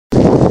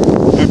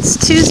It's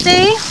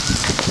Tuesday,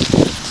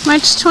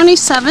 March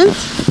 27th.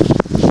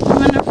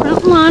 I'm on our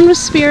front lawn with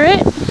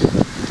Spirit.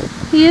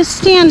 He is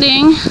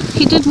standing.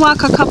 He did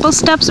walk a couple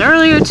steps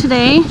earlier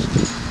today,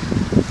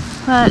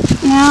 but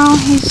now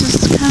he's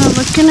just kind of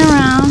looking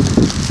around.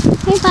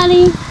 Hey,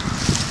 buddy.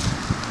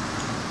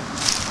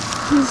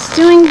 He's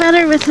doing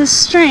better with his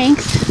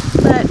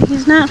strength, but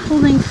he's not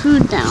holding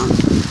food down.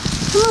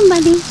 Come on,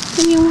 buddy.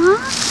 Can you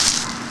walk?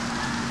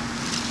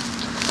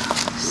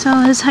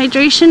 So his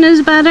hydration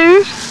is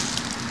better.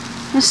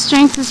 His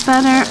strength is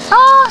better.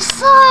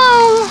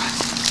 Awesome!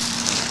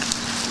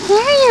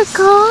 There you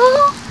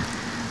go.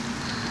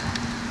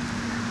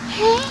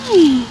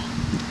 Hey,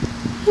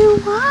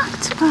 you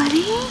walked,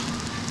 buddy.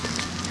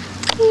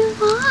 You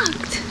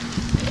walked.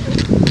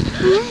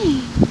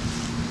 Hi.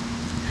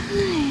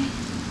 Hi.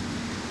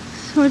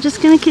 So we're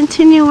just going to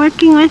continue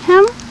working with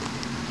him.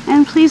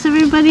 And please,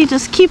 everybody,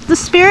 just keep the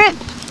spirit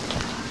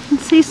and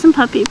say some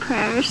puppy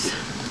prayers.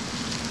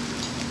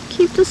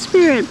 Keep the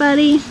spirit,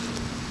 buddy.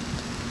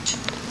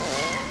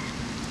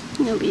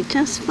 You'll be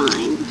just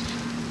fine.